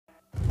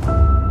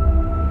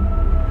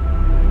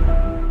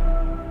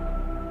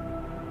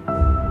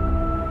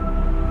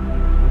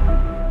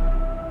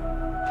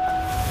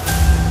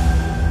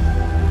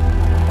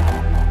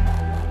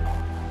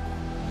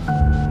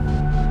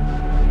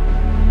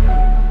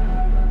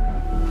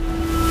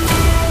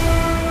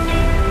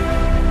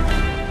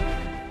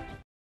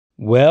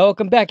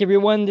Welcome back,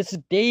 everyone. This is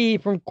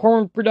Dave from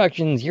Corman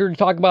Productions, here to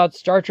talk about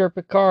Star Trek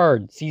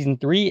Picard, Season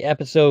 3,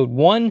 Episode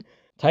 1,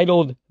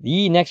 titled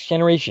The Next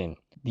Generation,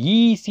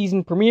 the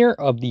season premiere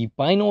of the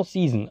final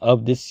season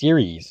of this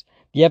series.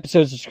 The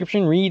episode's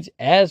description reads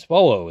as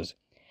follows.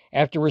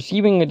 After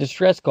receiving a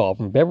distress call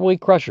from Beverly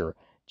Crusher,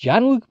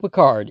 Jean-Luc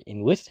Picard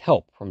enlists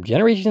help from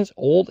generations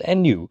old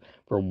and new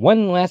for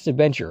one last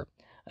adventure,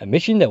 a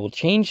mission that will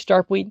change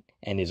Starfleet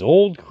and his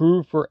old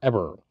crew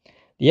forever.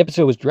 The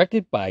episode was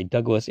directed by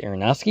Douglas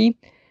Aronofsky,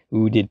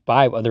 who did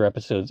 5 other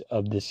episodes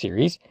of this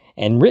series,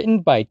 and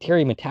written by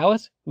Terry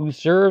Matalas, who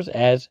serves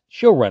as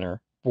showrunner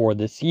for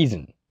this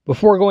season.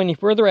 Before going any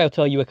further, I'll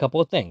tell you a couple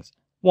of things.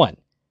 1.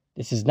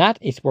 This is not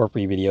a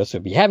spoiler-free video, so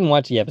if you haven't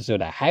watched the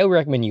episode, I highly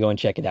recommend you go and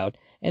check it out,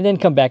 and then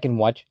come back and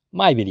watch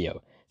my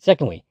video.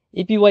 Secondly,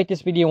 if you like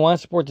this video and want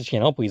to support this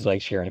channel, please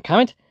like, share, and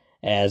comment,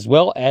 as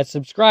well as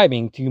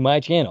subscribing to my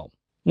channel.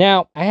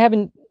 Now, I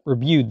haven't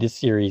reviewed this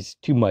series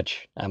too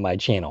much on my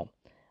channel.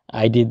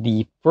 I did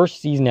the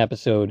first season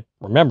episode,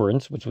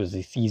 Remembrance, which was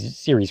the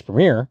series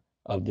premiere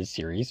of this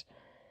series.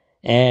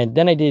 And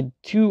then I did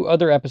 2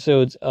 other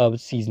episodes of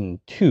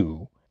Season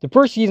 2. The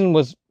first season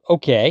was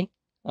okay.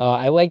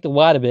 I liked a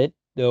lot of it,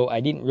 though I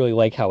didn't really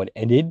like how it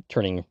ended,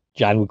 turning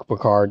Jean-Luc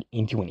Picard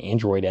into an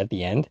android at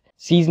the end.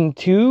 Season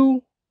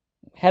 2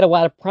 had a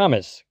lot of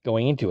promise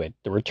going into it.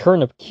 The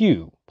return of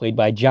Q, played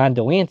by John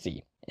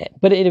Delancey.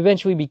 But it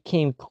eventually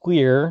became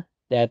clear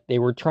that they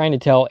were trying to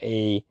tell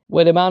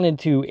what amounted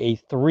to a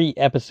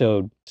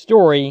 3-episode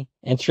story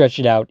and stretch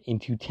it out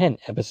into 10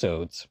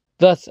 episodes.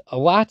 Thus, a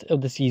lot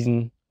of the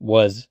season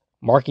was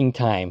marking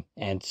time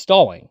and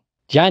stalling.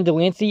 John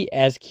Delancey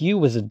as Q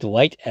was a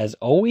delight as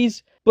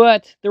always,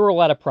 but there were a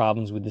lot of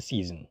problems with the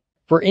season.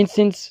 For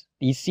instance,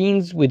 the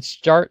scenes would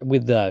start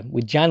with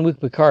Jean-Luc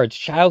Picard's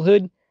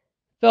childhood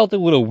felt a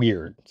little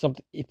weird.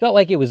 It felt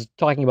like it was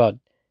talking about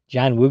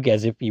Jean-Luc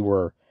as if he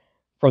were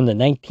from the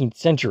 19th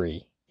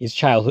century. His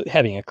childhood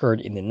having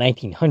occurred in the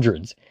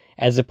 1900s,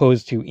 as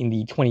opposed to in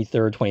the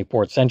 23rd,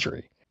 24th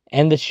century.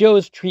 And the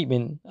show's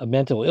treatment of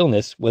mental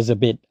illness was a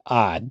bit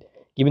odd,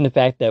 given the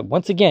fact that,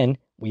 once again,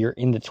 we are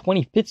in the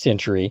 25th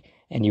century,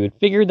 and you would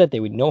figure that they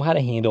would know how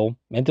to handle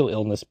mental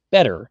illness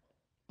better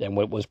than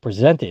what was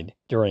presented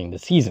during the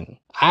season.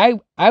 I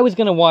was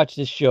going to watch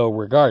this show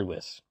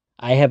regardless.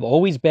 I have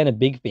always been a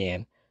big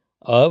fan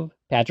of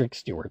Patrick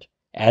Stewart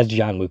as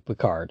Jean-Luc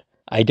Picard.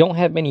 I don't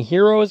have many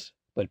heroes,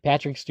 but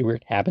Patrick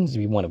Stewart happens to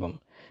be one of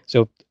them.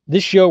 So if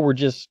this show were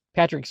just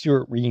Patrick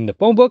Stewart reading the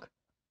phone book,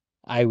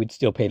 I would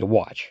still pay to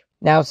watch.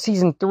 Now,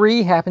 Season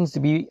 3 happens to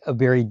be a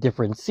very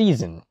different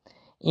season,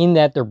 in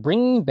that they're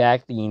bringing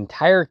back the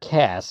entire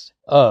cast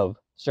of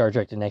Star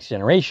Trek The Next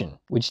Generation,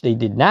 which they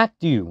did not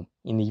do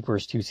in the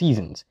first 2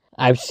 seasons.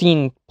 I've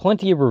seen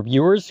plenty of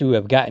reviewers who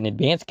have gotten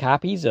advanced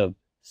copies of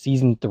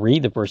Season 3,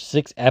 the first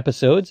 6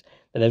 episodes,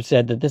 that have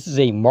said that this is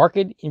a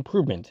marked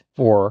improvement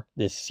for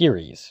this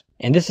series.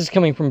 And this is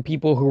coming from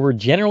people who were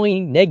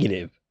generally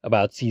negative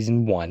about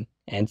Season 1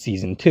 and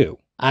Season 2.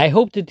 I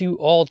hope to do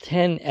all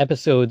 10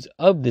 episodes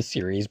of this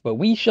series, but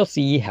we shall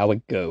see how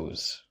it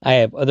goes. I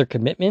have other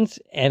commitments,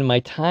 and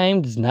my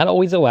time does not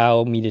always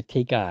allow me to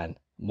take on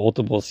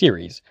multiple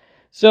series.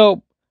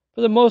 So, for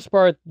the most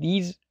part,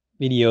 these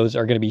videos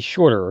are going to be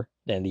shorter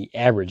than the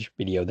average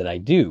video that I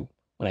do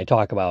when I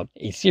talk about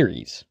a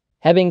series.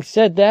 Having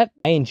said that,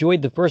 I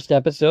enjoyed the first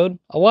episode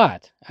a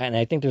lot, and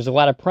I think there's a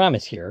lot of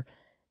promise here,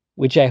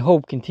 which I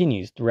hope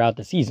continues throughout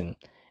the season.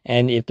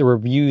 And if the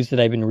reviews that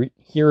I've been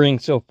hearing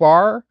so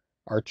far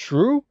are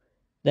true,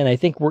 then I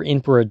think we're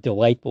in for a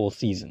delightful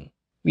season.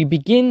 We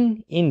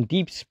begin in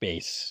deep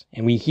space,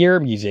 and we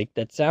hear music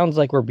that sounds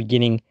like we're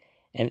beginning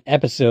an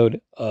episode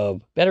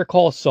of Better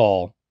Call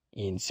Saul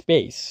in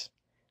space,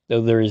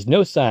 though there is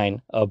no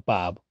sign of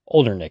Bob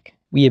Oldernick.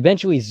 We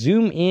eventually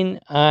zoom in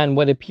on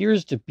what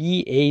appears to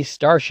be a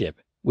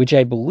starship, which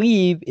I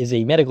believe is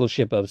a medical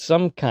ship of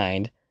some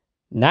kind,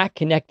 not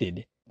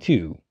connected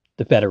to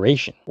the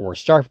Federation, or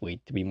Starfleet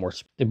to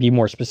be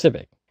more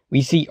specific.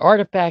 We see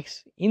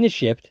artifacts in the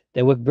ship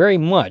that look very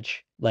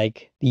much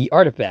like the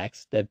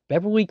artifacts that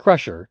Beverly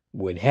Crusher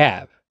would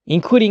have,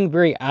 including,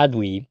 very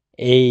oddly,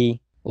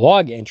 a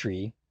log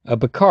entry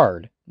of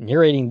Picard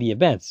narrating the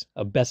events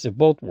of Best of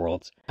Both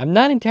Worlds. I'm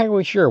not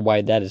entirely sure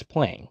why that is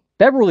playing.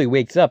 Beverly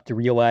wakes up to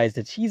realize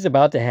that she's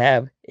about to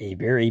have a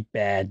very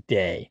bad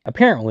day.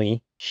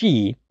 Apparently,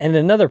 she and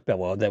another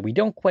fellow that we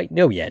don't quite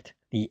know yet,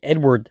 the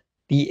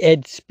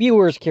Ed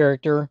Spielers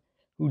character,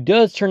 who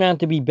does turn out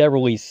to be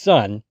Beverly's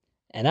son,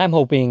 and I'm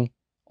hoping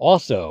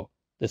also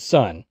the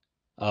son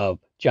of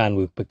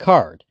Jean-Luc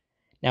Picard.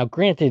 Now,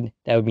 granted,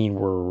 that would mean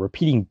we're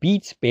repeating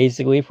beats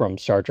basically from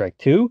Star Trek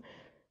 2,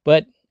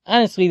 but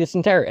honestly, this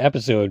entire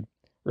episode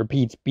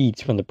repeats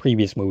beats from the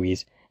previous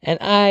movies, and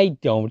I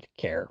don't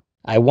care.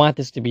 I want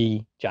this to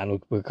be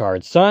Jean-Luc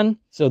Picard's son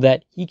so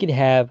that he could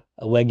have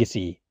a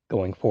legacy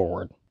going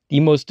forward. The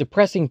most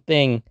depressing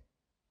thing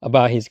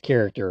about his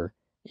character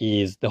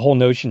is the whole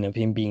notion of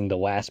him being the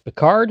last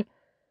Picard,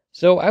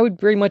 so I would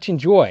very much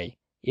enjoy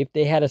if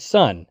they had a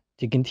son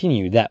to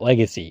continue that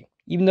legacy.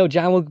 Even though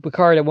Jean-Luc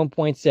Picard at one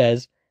point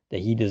says that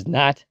he does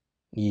not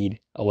need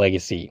a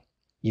legacy.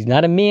 He's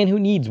not a man who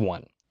needs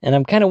one. And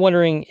I'm kind of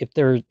wondering if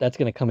that's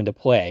going to come into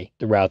play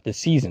throughout this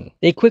season.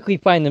 They quickly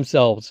find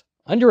themselves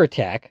under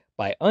attack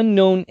by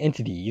unknown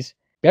entities.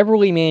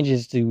 Beverly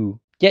manages to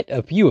get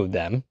a few of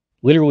them,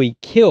 literally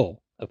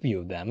kill a few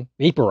of them,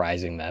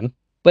 vaporizing them.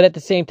 But at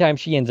the same time,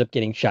 she ends up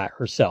getting shot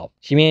herself.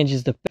 She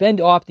manages to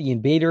fend off the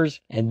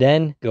invaders and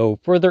then go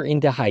further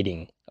into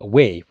hiding,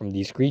 away from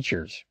these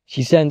creatures.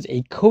 She sends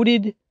a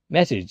coded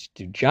message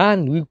to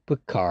Jean-Luc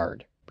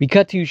Picard. We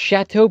cut to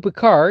Chateau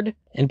Picard,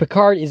 and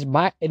Picard is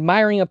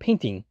admiring a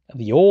painting of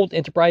the old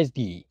Enterprise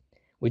D,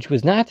 which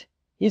was not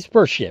his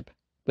first ship,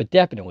 but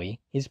definitely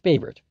his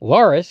favorite.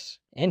 Laris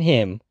and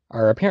him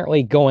are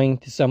apparently going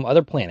to some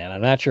other planet.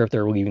 I'm not sure if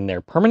they're leaving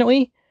there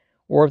permanently,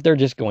 or if they're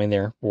just going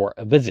there for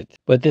a visit.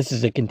 But this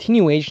is a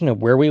continuation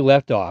of where we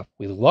left off,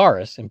 with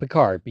Laris and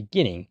Picard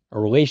beginning a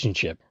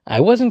relationship.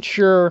 I wasn't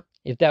sure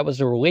if that was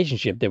a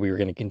relationship that we were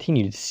going to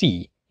continue to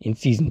see in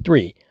Season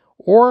 3,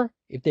 or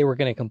if they were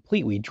going to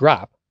completely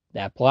drop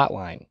that plot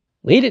line.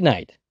 Late at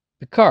night,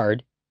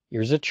 Picard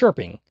hears a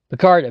chirping.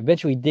 Picard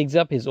eventually digs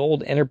up his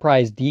old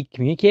Enterprise D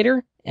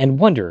communicator and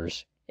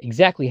wonders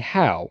exactly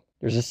how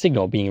there's a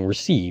signal being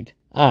received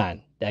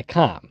on that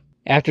comm.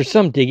 After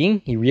some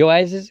digging, he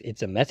realizes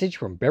it's a message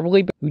from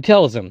Beverly, who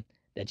tells him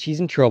that she's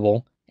in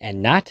trouble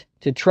and not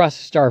to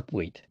trust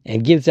Starfleet,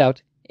 and gives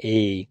out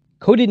a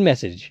coded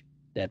message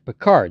that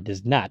Picard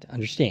does not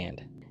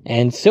understand.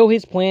 And so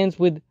his plans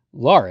with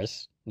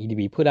Laris need to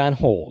be put on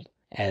hold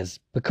as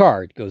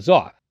Picard goes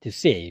off to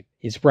save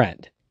his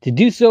friend. To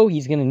do so,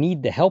 he's going to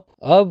need the help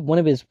of one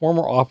of his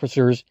former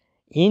officers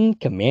in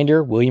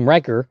Commander William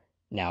Riker,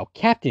 now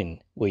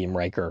Captain William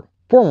Riker,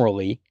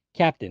 formerly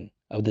Captain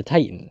of the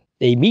Titan.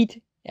 They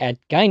meet at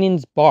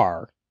Guinan's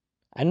bar.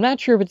 I'm not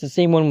sure if it's the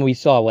same one we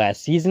saw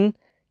last season.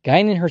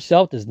 Guinan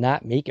herself does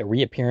not make a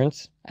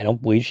reappearance. I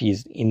don't believe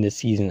she's in this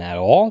season at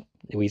all,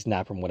 at least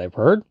not from what I've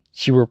heard.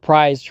 She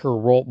reprised her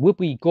role,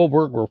 Whoopi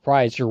Goldberg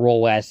reprised her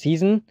role last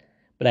season,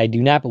 but I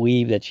do not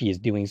believe that she is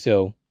doing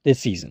so this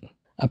season.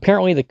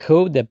 Apparently the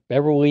code that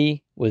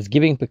Beverly was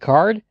giving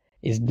Picard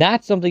is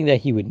not something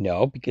that he would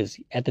know, because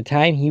at the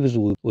time he was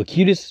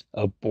Locutus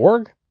of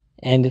Borg,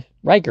 and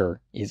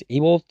Riker is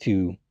able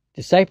to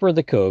decipher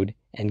the code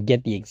and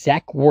get the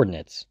exact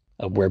coordinates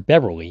of where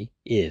Beverly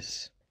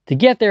is. To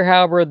get there,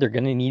 however, they're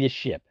going to need a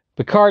ship.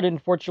 Picard,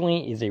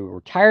 unfortunately, is a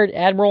retired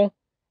admiral,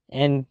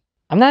 and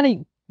I'm not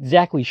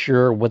exactly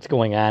sure what's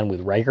going on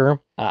with Riker.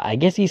 I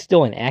guess he's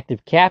still an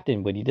active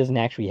captain, but he doesn't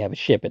actually have a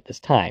ship at this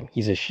time.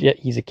 He's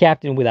a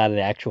captain without an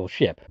actual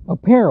ship.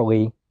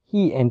 Apparently,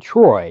 he and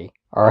Troy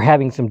are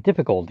having some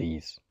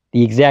difficulties.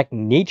 The exact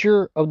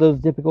nature of those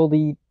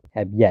difficulties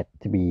have yet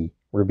to be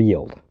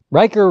revealed.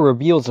 Riker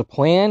reveals a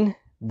plan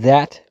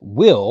that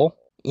will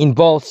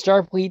involve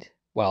Starfleet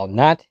while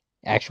not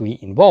actually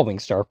involving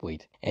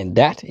Starfleet, and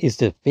that is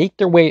to fake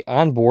their way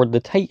on board the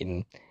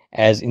Titan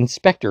as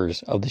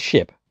inspectors of the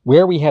ship,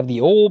 where we have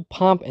the old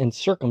pomp and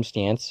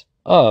circumstance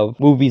of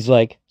movies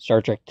like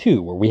Star Trek II,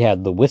 where we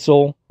had the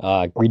whistle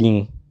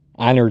greeting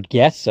honored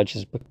guests such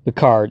as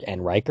Picard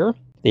and Riker.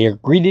 They are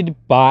greeted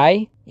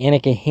by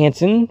Annika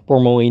Hansen,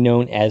 formerly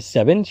known as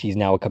Seven. She's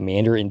now a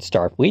commander in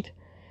Starfleet,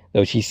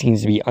 though she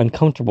seems to be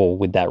uncomfortable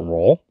with that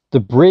role. The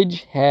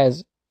bridge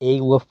has a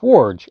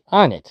LaForge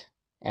on it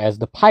as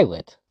the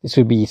pilot. This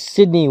would be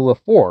Sidney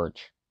LaForge,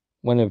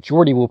 one of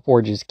Geordi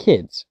LaForge's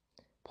kids,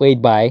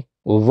 played by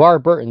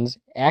LeVar Burton's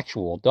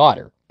actual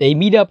daughter. They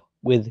meet up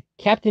with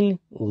Captain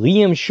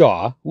Liam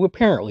Shaw, who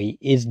apparently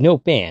is no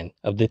fan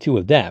of the two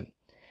of them,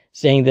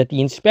 saying that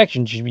the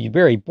inspection should be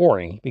very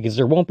boring because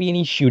there won't be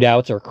any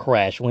shootouts or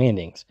crash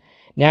landings.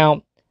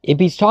 Now, if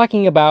he's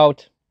talking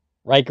about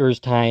Riker's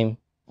time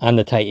on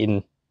the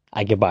Titan,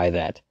 I could buy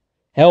that.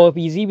 Hell, if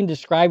he's even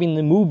describing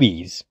the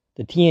movies,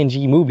 the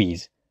TNG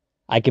movies,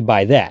 I could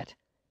buy that.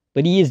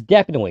 But he is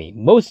definitely,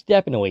 most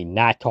definitely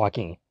not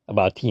talking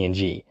about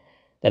TNG.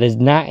 That is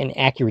not an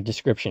accurate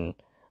description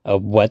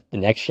of what the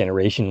Next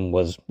Generation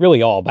was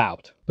really all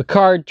about.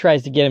 Picard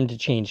tries to get him to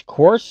change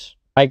course.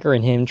 Riker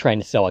and him trying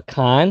to sell a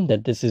con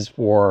that this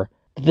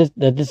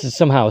is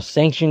somehow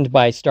sanctioned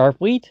by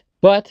Starfleet,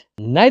 but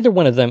neither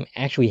one of them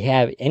actually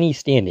have any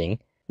standing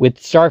with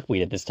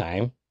Starfleet at this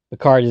time.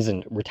 Picard is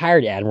a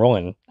retired admiral,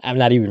 and I'm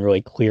not even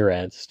really clear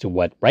as to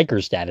what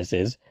Riker's status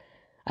is.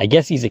 I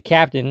guess he's a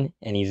captain,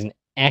 and he's in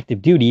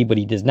active duty, but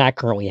he does not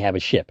currently have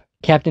a ship.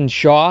 Captain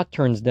Shaw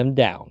turns them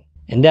down,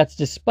 and that's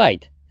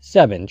despite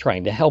Seven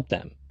trying to help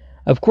them.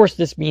 Of course,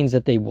 this means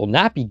that they will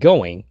not be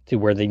going to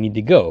where they need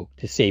to go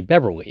to save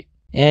Beverly.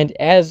 And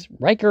as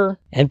Riker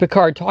and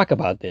Picard talk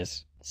about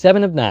this,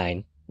 7 of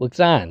 9 looks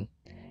on.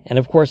 And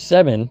of course,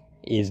 7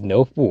 is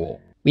no fool.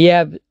 We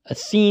have a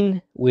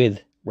scene with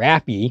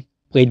Raffi,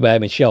 played by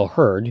Michelle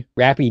Hurd.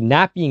 Raffi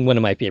not being one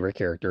of my favorite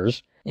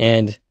characters.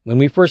 And when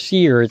we first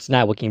see her, it's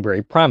not looking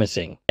very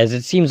promising, as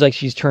it seems like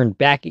she's turned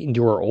back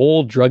into her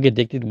old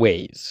drug-addicted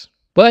ways.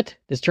 But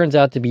this turns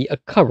out to be a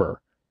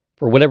cover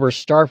for whatever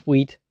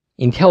Starfleet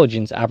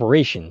intelligence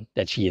operation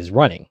that she is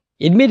running.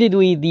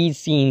 Admittedly, these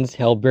scenes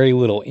held very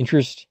little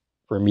interest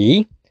for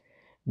me,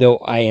 though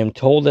I am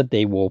told that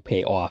they will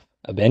pay off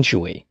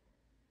eventually.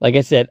 Like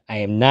I said, I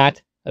am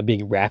not a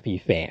big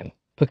Raffi fan.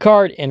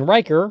 Picard and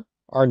Riker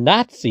are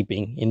not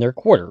sleeping in their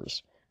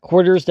quarters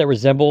that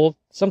resemble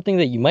something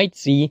that you might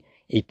see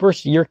a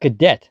first-year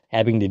cadet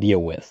having to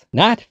deal with,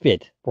 not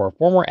fit for a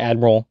former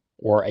admiral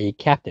or a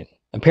captain.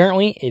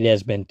 Apparently, it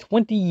has been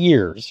 20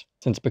 years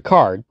since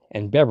Picard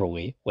and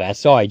Beverly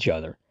last saw each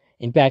other.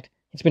 In fact,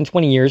 it's been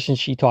 20 years since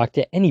she talked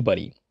to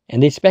anybody,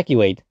 and they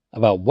speculate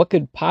about what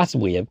could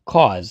possibly have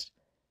caused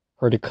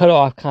her to cut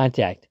off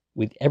contact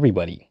with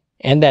everybody.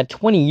 And that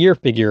 20-year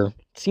figure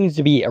seems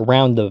to be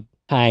around the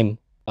time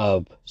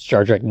of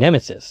Star Trek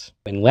Nemesis,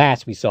 when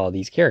last we saw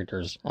these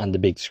characters on the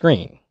big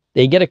screen.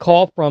 They get a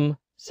call from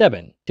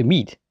Seven to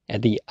meet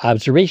at the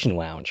observation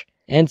lounge,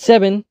 and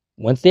Seven,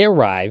 once they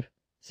arrive,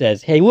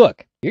 says, "Hey,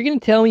 look, you're going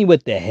to tell me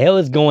what the hell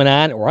is going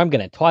on, or I'm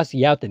going to toss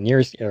you out the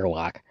nearest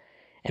airlock."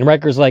 And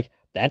Riker's like,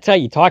 "That's how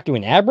you talk to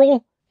an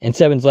admiral?" And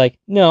Seven's like,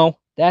 "No,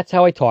 that's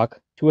how I talk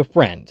to a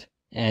friend."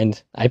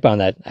 And I found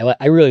that,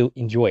 I really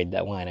enjoyed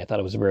that line. I thought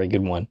it was a very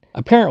good one.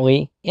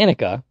 Apparently,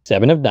 Annika,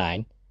 7 of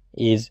 9,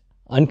 is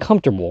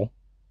uncomfortable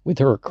with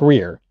her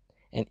career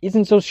and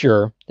isn't so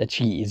sure that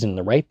she is in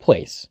the right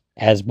place,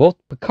 as both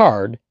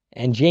Picard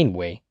and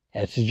Janeway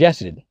have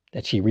suggested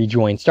that she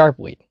rejoin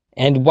Starfleet.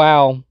 And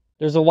while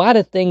there's a lot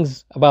of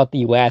things about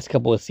the last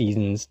couple of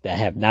seasons that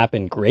have not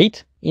been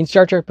great in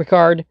Star Trek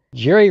Picard,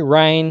 Jeri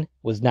Ryan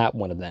was not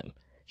one of them.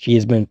 She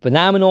has been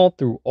phenomenal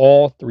through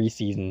all 3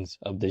 seasons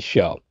of this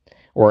show,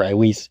 or at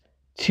least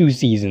 2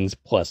 seasons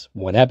plus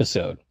 1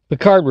 episode.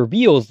 Picard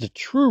reveals the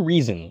true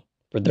reason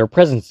for their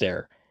presence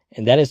there,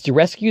 and that is to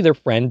rescue their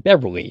friend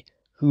Beverly,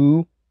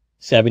 who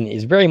Seven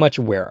is very much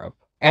aware of.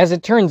 As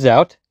it turns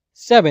out,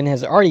 Seven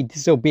has already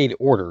disobeyed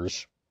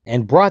orders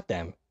and brought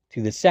them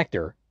to the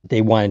sector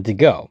they wanted to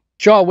go.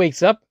 Shaw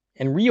wakes up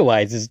and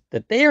realizes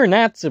that they are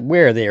not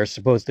where they are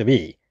supposed to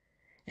be,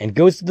 and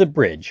goes to the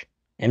bridge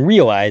and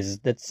realizes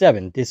that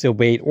Seven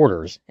disobeyed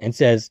orders and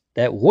says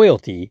that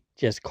loyalty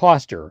just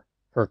cost her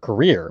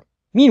career.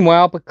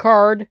 Meanwhile,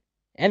 Picard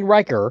and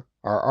Riker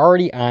are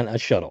already on a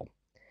shuttle.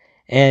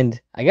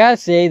 And I gotta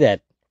say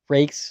that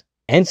Frakes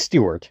and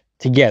Stewart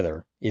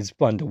together is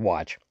fun to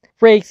watch.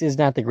 Frakes is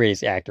not the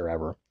greatest actor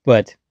ever,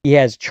 but he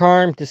has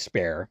charm to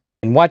spare,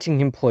 and watching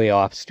him play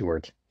off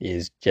Stewart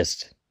is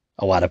just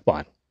a lot of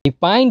fun. They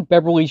find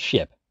Beverly's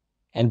ship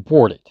and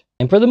board it,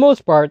 and for the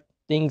most part,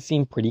 things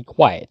seem pretty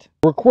quiet.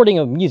 The recording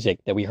of music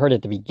that we heard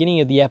at the beginning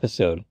of the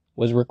episode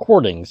was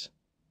recordings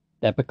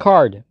that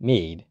Picard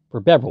made for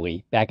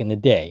Beverly back in the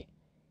day,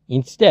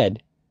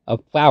 instead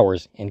of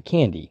flowers and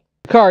candy.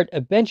 Picard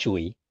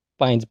eventually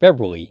finds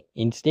Beverly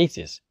in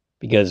stasis,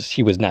 because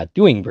she was not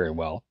doing very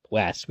well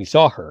last we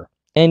saw her,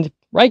 and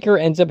Riker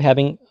ends up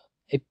having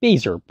a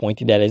phaser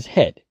pointed at his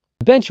head.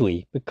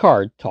 Eventually,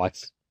 Picard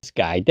talks this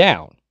guy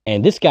down,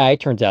 and this guy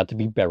turns out to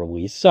be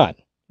Beverly's son,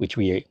 which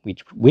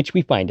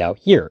we find out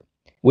here,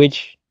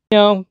 which, you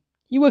know,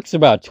 he looks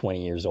about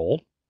 20 years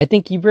old. I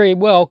think he very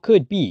well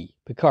could be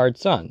Picard's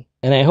son,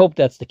 and I hope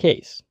that's the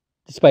case,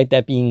 despite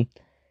that being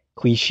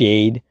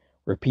cliched,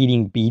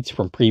 repeating beats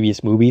from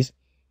previous movies.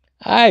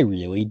 I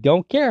really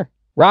don't care.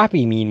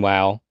 Raffi,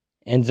 meanwhile,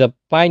 ends up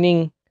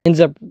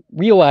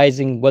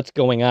realizing what's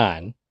going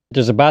on.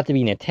 There's about to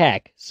be an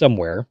attack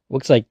somewhere.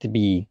 Looks like to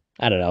be,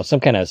 I don't know, some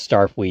kind of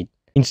Starfleet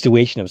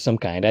installation of some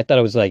kind. I thought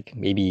it was like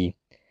maybe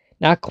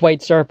not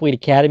quite Starfleet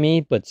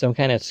Academy, but some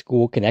kind of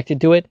school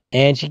connected to it.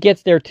 And she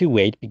gets there too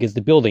late because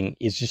the building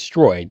is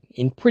destroyed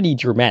in pretty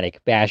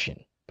dramatic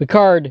fashion.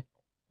 Picard,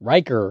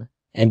 Riker,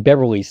 and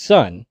Beverly's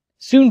son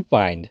soon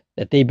find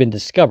that they've been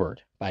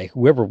discovered by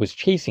whoever was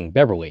chasing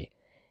Beverly,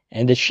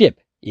 and the ship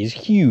is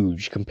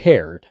huge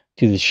compared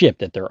to the ship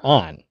that they're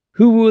on.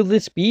 Who will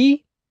this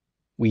be?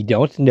 We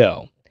don't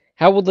know.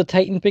 How will the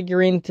Titan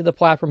figure into the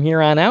plot from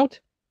here on out?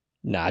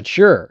 Not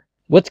sure.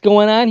 What's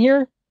going on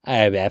here? I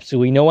have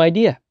absolutely no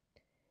idea.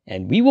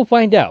 And we will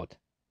find out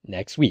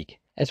next week.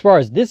 As far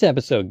as this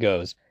episode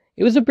goes,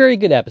 it was a very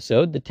good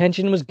episode. The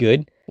tension was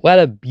good. A lot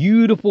of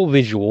beautiful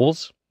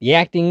visuals. The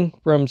acting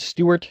from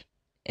Stewart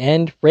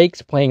and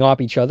Frakes playing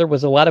off each other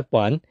was a lot of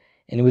fun,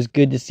 and it was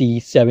good to see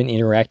Seven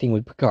interacting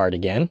with Picard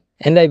again.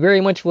 And I very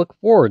much look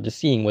forward to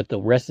seeing what the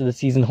rest of the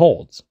season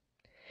holds.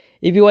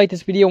 If you like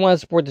this video and want to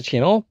support the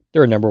channel,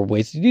 there are a number of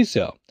ways to do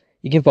so.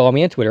 You can follow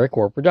me on Twitter at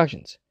Core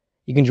Productions.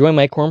 You can join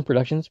my Core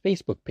Productions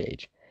Facebook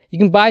page. You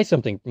can buy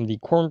something from the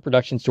Core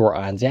Productions store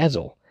on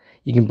Zazzle.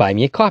 You can buy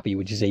me a coffee,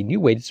 which is a new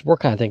way to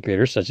support content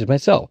creators such as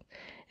myself.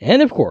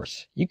 And of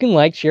course, you can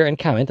like, share, and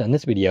comment on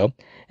this video,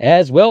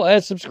 as well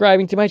as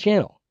subscribing to my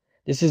channel.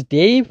 This is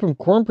Dave from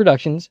Core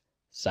Productions,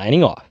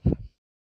 signing off.